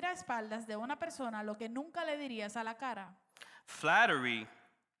decir a espaldas de una persona lo que nunca le dirías a la cara. Flattery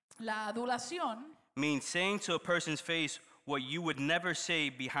La adulación means saying to a person's face what you would never say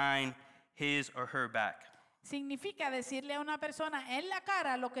behind his or her back. significa decirle a una persona en la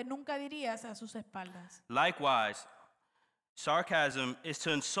cara lo que nunca dirías a sus espaldas. Likewise, sarcasm is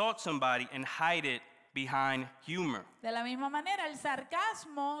to insult somebody and hide it behind humor. De la misma manera, el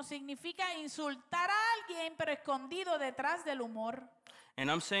sarcasmo significa insultar a alguien pero escondido detrás del humor. And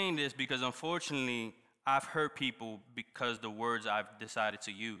I'm saying this because unfortunately, I've hurt people because the words I've decided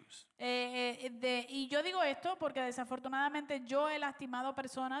to use. Y yo digo esto porque desafortunadamente yo he lastimado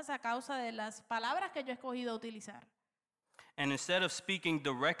personas a causa de las palabras que yo he escogido utilizar. And instead of speaking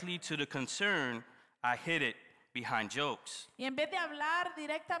directly to the concern, I hid it behind jokes. Y en vez de hablar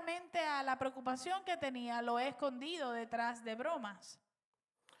directamente a la preocupación que tenía, lo he escondido detrás de bromas.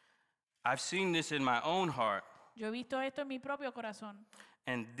 I've seen this in my own heart, Yo he visto esto en mi propio corazón.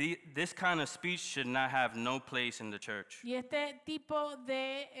 and this kind of speech should not have no place in the church. Y este tipo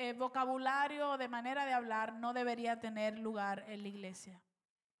de vocabulario, de manera de hablar, no debería tener lugar en la iglesia.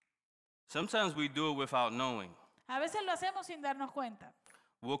 Sometimes we do it without knowing. A veces lo hacemos sin darnos cuenta.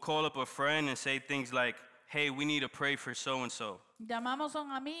 We'll call up a friend and say things like, hey, we need to pray for so and so. Llamamos a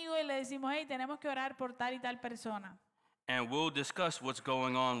un amigo y le decimos, hey, tenemos que orar por tal y tal persona. And we'll discuss what's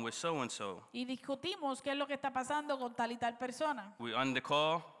going on with so and so. Y discutimos qué es lo que está pasando con tal y tal persona. We end the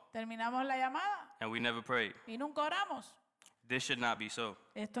call Terminamos la llamada and we never prayed. y nunca oramos. This should not be so.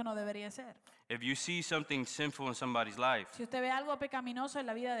 Esto no debería ser. If you see something sinful in somebody's life, Si usted ve algo pecaminoso en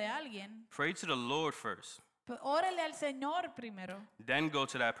la vida de alguien, pray to the Lord first. pues órele al Señor primero. Then go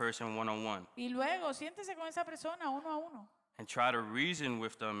to that person one-on-one Y luego siéntese con esa persona uno a uno. and try to reason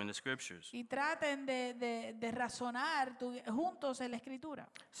with them in the scriptures. Y traten de razonar juntos en la Escritura.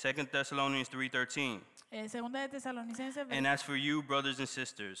 2 Thessalonians 3:13. Segunda de Tesalonicenses. And as for you, brothers and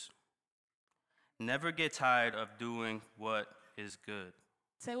sisters, never get tired of doing what is good.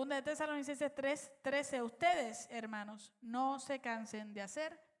 Segunda de Tesalonicenses 3:13. Ustedes, hermanos, no se cansen de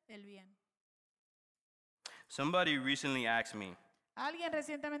hacer el bien. Somebody recently asked me, Alguien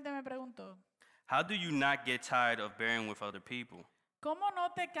recientemente me preguntó, how do you not get tired of bearing with other people? ¿cómo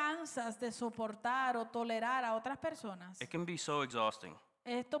no te cansas de soportar o tolerar a otras personas? It can be so exhausting.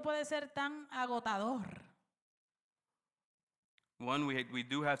 Esto puede ser tan agotador. One, we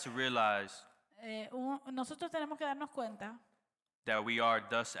do have to realize Nosotros tenemos que darnos cuenta that we are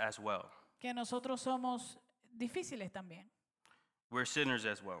dust as well. que nosotros somos difíciles también. We're sinners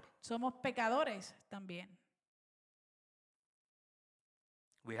as well. Somos pecadores también.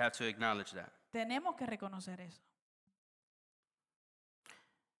 We have to acknowledge that. Tenemos que reconocer eso.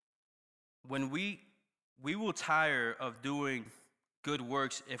 When we will tire of doing good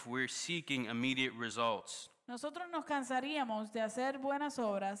works if we're seeking immediate results. Nosotros nos cansaríamos de hacer buenas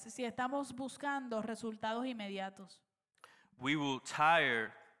obras si estamos buscando resultados inmediatos. We will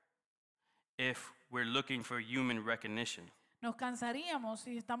tire if we're looking for human recognition. Nos cansaríamos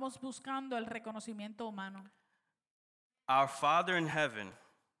si estamos buscando el reconocimiento humano. Our Father in heaven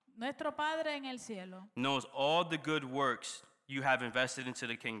Nuestro Padre en el cielo knows all the good works you have invested into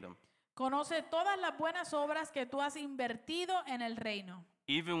the kingdom, conoce todas las buenas obras que tú has invertido en el reino.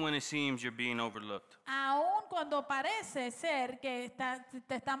 even when it seems you're being overlooked. Aun cuando parece ser que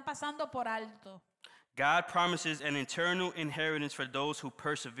te están pasando por alto. God promises an eternal inheritance for those who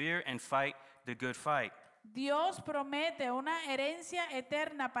persevere and fight the good fight. Dios promete una herencia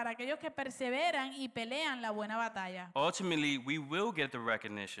eterna para aquellos que perseveran y pelean la buena batalla. Ultimately, we will get the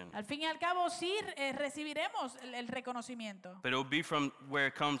recognition, Al fin y al cabo sí recibiremos el reconocimiento, but it'll be from where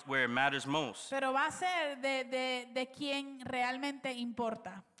it matters most. pero va a ser de quien realmente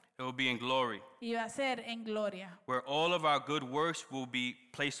importa It will be in glory, y va a ser en gloria, where all of our good works will be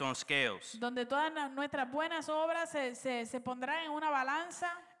placed on scales, donde todas nuestras buenas obras se pondrán en una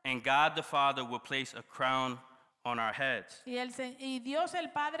balanza and God the Father will place a crown on our heads, y Dios el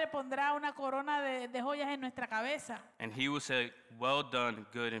Padre pondrá una corona de joyas en nuestra cabeza and He will say, "Well done,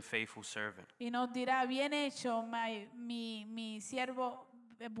 good and faithful servant." y nos dirá, bien hecho, mi siervo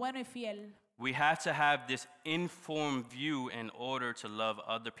bueno y fiel. We have to have this informed view in order to love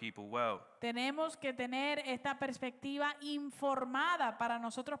other people well. Tenemos que tener esta perspectiva informada para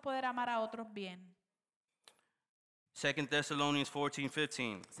nosotros poder amar a otros bien. 2 Thessalonians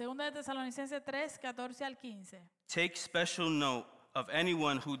 14:15. Segunda de Tesalonicenses 3, 14 al 15. Take special note of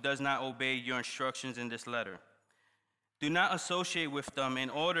anyone who does not obey your instructions in this letter. Do not associate with them in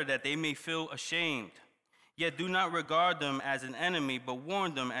order that they may feel ashamed. Yet do not regard them as an enemy, but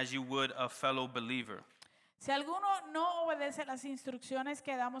warn them as you would a fellow believer. Si alguno no obedece las instrucciones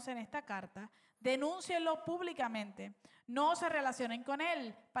que damos en esta carta, denúncienlo públicamente. No se relacionen con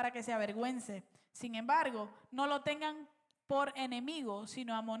él para que se avergüence. Sin embargo, no lo tengan por enemigo,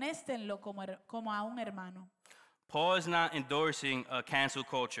 sino amonéstenlo como a un hermano. Paul is not endorsing a cancel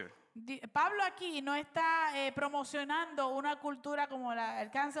culture. Pablo aquí no está promocionando una cultura como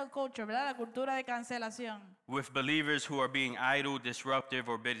el cancel culture, ¿verdad? La cultura de cancelación. with believers who are being idle, disruptive,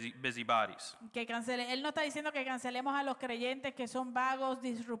 or busybodies. Él no está diciendo que cancelemos a los creyentes que son vagos,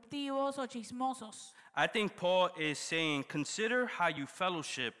 disruptivos o chismosos. I think Paul is saying, consider how you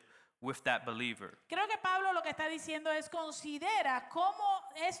fellowship with that believer. Creo que Pablo lo que está diciendo es considera cómo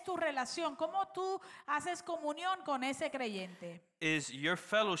es tu relación, cómo tú haces comunión con ese creyente. Is your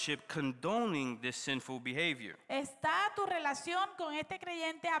fellowship condoning this sinful behavior? ¿Está tu relación con este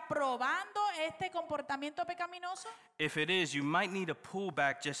creyente aprobando este comportamiento pecaminoso? If it is, you might need to pull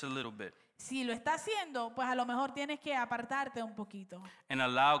back just a little bit Si lo está haciendo, pues a lo mejor tienes que apartarte un poquito. and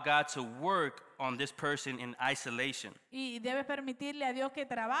allow God to work on this person in isolation. Y debes permitirle a Dios que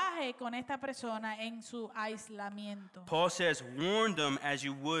trabaje con esta persona en su aislamiento. Paul says, warn them as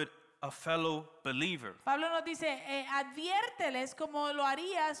you would a fellow believer. Pablo nos dice, adviérteles como lo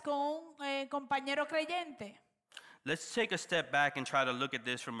harías con un compañero creyente. Let's take a step back and try to look at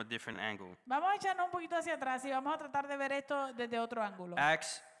this from a different angle. Vamos a echarnos un poquito hacia atrás y vamos a tratar de ver esto desde otro ángulo.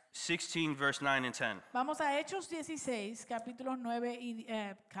 Acts 16, verse 9 and 10. Vamos a Hechos 16, capítulo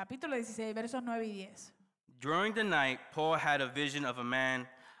 16, versos 9 y 10. During the night, Paul had a vision of a man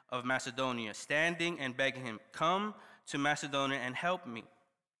of Macedonia standing and begging him, come to Macedonia and help me.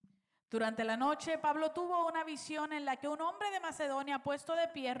 Durante la noche, Pablo tuvo una visión en la que un hombre de Macedonia puesto de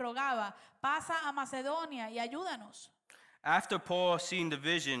pie rogaba, pasa a Macedonia y ayúdanos. After Paul seen the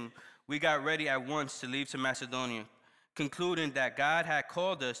vision, we got ready at once to leave to Macedonia, concluding that God had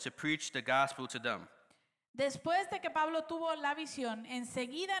called us to preach the gospel to them. Después de que Pablo tuvo la visión,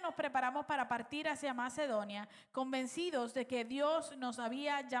 enseguida nos preparamos para partir hacia Macedonia, convencidos de que Dios nos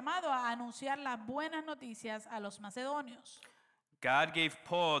había llamado a anunciar las buenas noticias a los macedonios. God gave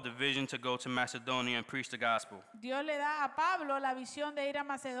Paul the vision to go to Macedonia and preach the gospel. Dios le da a Pablo la visión de ir a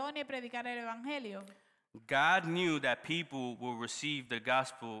Macedonia y predicar el evangelio. God knew that people will receive the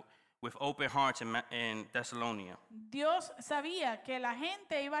gospel with open hearts in Thessalonica. Dios sabía que la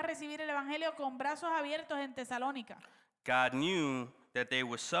gente iba a recibir el evangelio con brazos abiertos en Tesalónica. God knew that they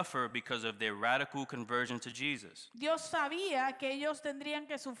would suffer because of their radical conversion to Jesus. Dios sabía que ellos tendrían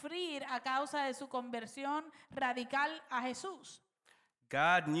que sufrir a causa de su conversión radical a Jesús.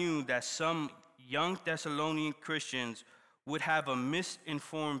 God knew that some young Thessalonian Christians would have a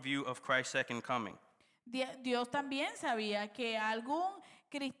misinformed view of Christ's second coming. Dios también sabía que algún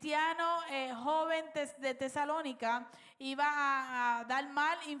cristiano joven de Tesalónica iba a dar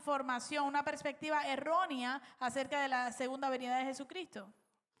mal información, una perspectiva errónea acerca de la segunda venida de Jesucristo.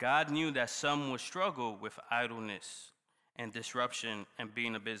 God knew that some would struggle with idleness and disruption and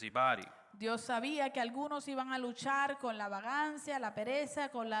being a busybody. Dios sabía que algunos iban a luchar con la vagancia, la pereza,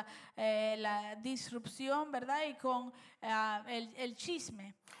 con la disrupción, ¿verdad? Y con el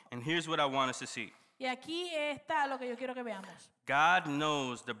chisme. And here's what I want us to see. Y aquí está lo que yo quiero que veamos. God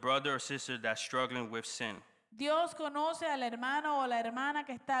knows the brother or sister that's struggling with sin. Dios conoce al hermano o la hermana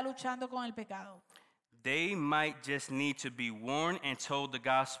que está luchando con el pecado. They might just need to be warned and told the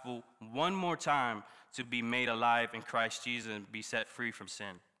gospel one more time to be made alive in Christ Jesus and be set free from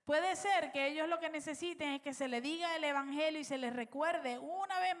sin. Puede ser que ellos lo que necesiten es que se le diga el evangelio y se les recuerde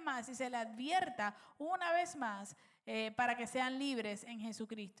una vez más y se les advierta una vez más para que sean libres en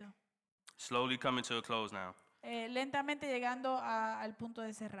Jesucristo. Slowly coming to a close now. Lentamente llegando al punto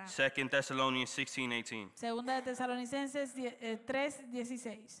de cerrar. 2 Thessalonians 16:18. Segunda de Tesalonicenses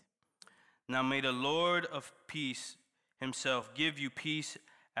 3:16. Now may the Lord of peace himself give you peace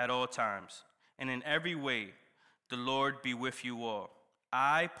at all times, and in every way the Lord be with you all.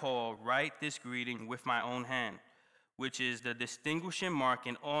 I, Paul, write this greeting with my own hand, which is the distinguishing mark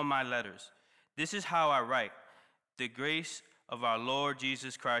in all my letters. This is how I write. The grace of our Lord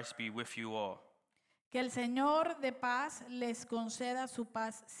Jesus Christ be with you all. Que el Señor de paz les conceda su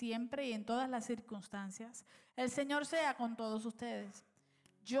paz siempre y en todas las circunstancias. El Señor sea con todos ustedes.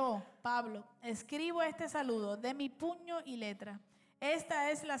 Yo, Pablo, escribo este saludo de mi puño y letra. Esta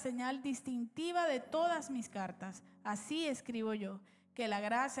es la señal distintiva de todas mis cartas. Así escribo yo. Que la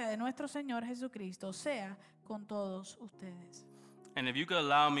gracia de nuestro Señor Jesucristo sea con todos ustedes. And if you could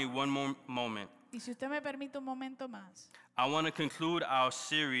allow me one more moment, Y si usted me permite un momento más, I want to conclude our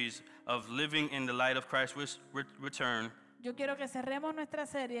series of living in the light of Christ's return yo quiero que cerremos nuestra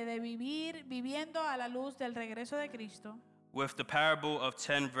serie de viviendo a la luz del regreso de Cristo with the parable of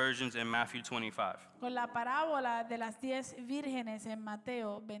 10 virgins in Matthew 25. con la parábola de las 10 vírgenes en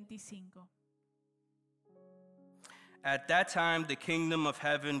Mateo 25. At that time, the kingdom of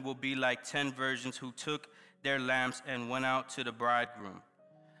heaven will be like 10 virgins who took their lamps and went out to the bridegroom.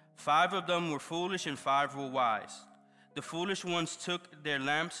 5 of them were foolish and 5 were wise. The foolish ones took their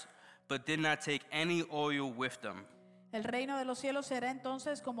lamps, but did not take any oil with them. El reino de los cielos será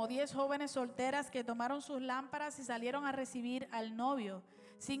entonces como 10 jóvenes solteras que tomaron sus lámparas y salieron a recibir al novio.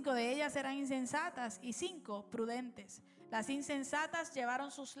 5 de ellas eran insensatas y 5 prudentes. Las insensatas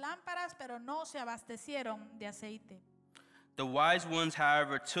llevaron sus lámparas, pero no se abastecieron de aceite. The wise ones,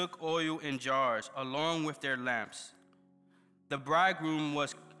 however, took oil in jars along with their lamps. The bridegroom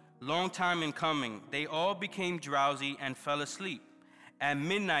was long time in coming. They all became drowsy and fell asleep. At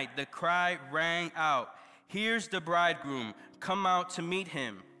midnight, the cry rang out, "Here's the bridegroom, come out to meet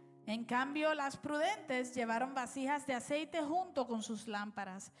him." En cambio, las prudentes llevaron vasijas de aceite junto con sus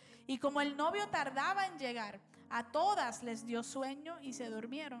lámparas. Y como el novio tardaba en llegar, a todas les dio sueño y se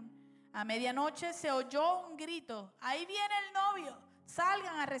durmieron. A medianoche se oyó un grito: "Ahí viene el novio,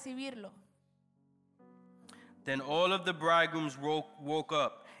 salgan a recibirlo." Then all of the bridegrooms woke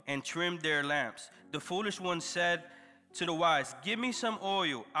up and trimmed their lamps. The foolish ones said to the wise, "Give me some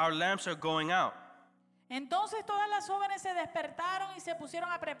oil, our lamps are going out." Entonces todas las jóvenes se despertaron y se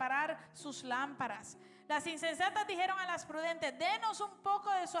pusieron a preparar sus lámparas. Las insensatas dijeron a las prudentes: "Denos un poco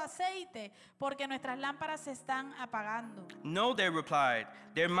de su aceite, porque nuestras lámparas se están apagando." No, they replied,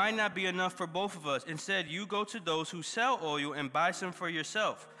 "There might not be enough for both of us. Instead, you go to those who sell oil and buy some for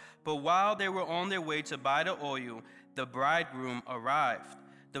yourself." But while they were on their way to buy the oil, the bridegroom arrived.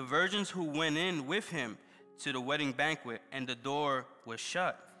 The virgins who went in with him to the wedding banquet, and the door was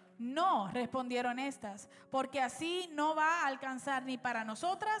shut. No, respondieron estas, porque así no va a alcanzar ni para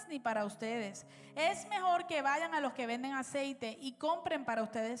nosotras ni para ustedes. Es mejor que vayan a los que venden aceite y compren para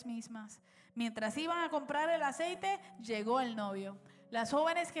ustedes mismas. Mientras iban a comprar el aceite, llegó el novio. Las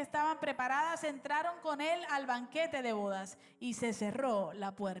jóvenes que estaban preparadas entraron con él al banquete de bodas y se cerró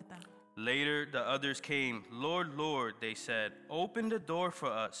la puerta. Later, the others came. "Lord, Lord," they said, "open the door for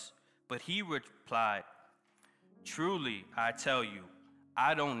us." But he replied, "Truly, I tell you,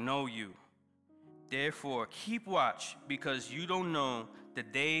 I don't know you. Therefore, keep watch, because you don't know the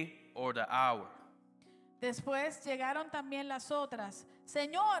day or the hour." Después llegaron también las otras.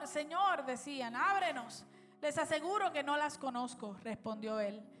 "Señor, Señor", decían, "ábrenos." "Les aseguro que no las conozco", respondió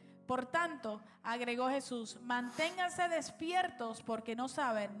él. Por tanto, agregó Jesús, "manténganse despiertos porque no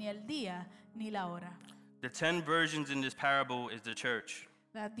saben ni el día ni la hora." The 10 virgins in this parable is the church,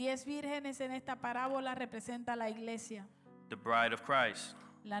 Las 10 vírgenes en esta parábola representan la iglesia, the bride of Christ.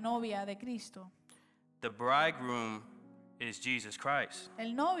 la novia de Cristo. The bridegroom is Jesus Christ.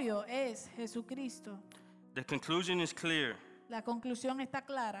 El novio es Jesucristo. The conclusion is clear. La conclusión está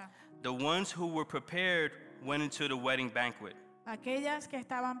clara. The ones who were prepared went into the wedding banquet. Aquellas que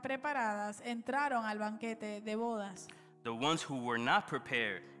estaban preparadas entraron al banquete de bodas. The ones who were not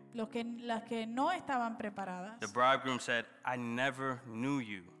prepared, Las que no estaban preparadas, the bridegroom said, "I never knew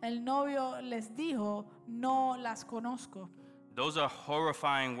you." el novio les dijo, "no las conozco." Those are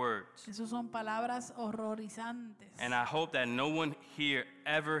horrifying words. Esas son palabras horrorizantes. And I hope that no one here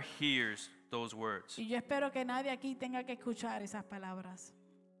ever hears those words. Y yo espero que nadie aquí tenga que escuchar esas palabras.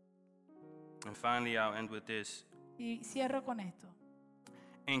 And finally, I'll end with this. Y cierro con esto.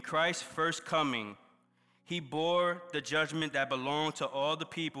 In Christ's first coming, he bore the judgment that belonged to all the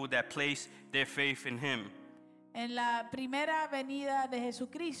people that placed their faith in him. En la primera venida de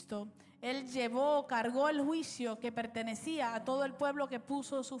Jesucristo, Él cargó el juicio que pertenecía a todo el pueblo que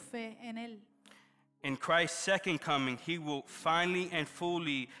puso su fe en Él. In Christ's second coming, he will finally and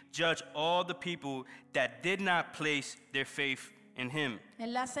fully judge all the people that did not place their faith in him.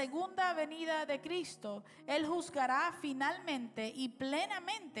 En la segunda venida de Cristo, Él juzgará finalmente y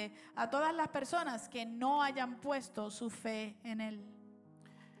plenamente a todas las personas que no hayan puesto su fe en Él.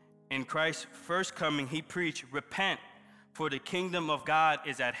 In Christ's first coming, he preached, "Repent, for the kingdom of God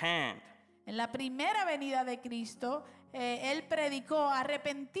is at hand." En la primera venida de Cristo, Él predicó,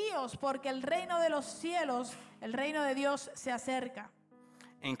 "arrepentíos porque el reino de los cielos, el reino de Dios se acerca."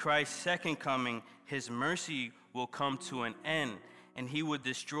 In Christ's second coming, his mercy will come to an end, and he will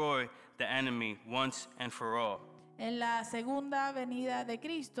destroy the enemy once and for all. En la segunda venida de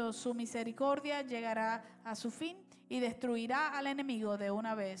Cristo, su misericordia llegará a su fin y destruirá al enemigo de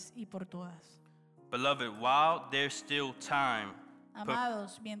una vez y por todas. Beloved, while there's still time,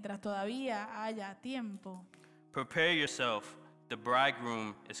 Amados, mientras todavía haya tiempo, prepare yourself. The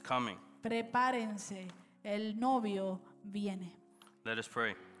bridegroom is coming. prepárense, el novio viene. Let us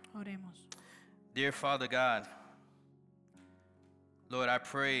pray. Oremos. Dear Father God, Lord, I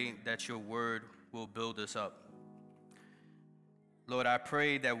pray that your word will build us up. Lord, I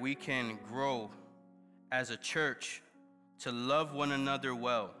pray that we can grow as a church to love one another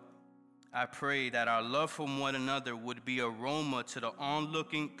well. I pray that our love for one another would be aroma to the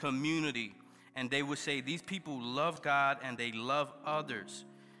onlooking community, and they would say, these people love God and they love others.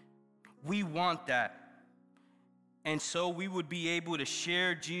 We want that. And so we would be able to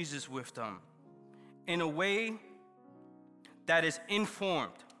share Jesus with them in a way that is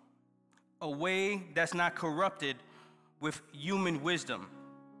informed, a way that's not corrupted with human wisdom,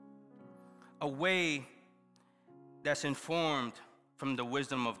 a way that's informed from the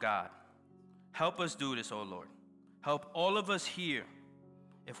wisdom of God. Help us do this, oh Lord. Help all of us here.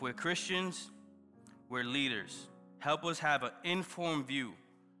 If we're Christians, we're leaders. Help us have an informed view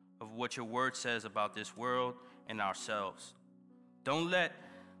of what your word says about this world and ourselves. Don't let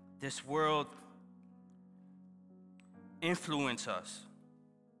this world influence us.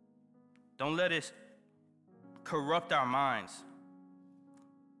 Don't let it corrupt our minds.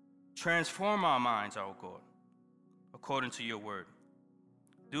 Transform our minds, oh God, according to your word.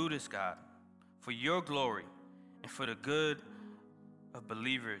 Do this, God, for your glory and for the good of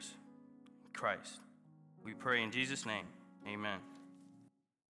believers in Christ. We pray in Jesus' name. Amen.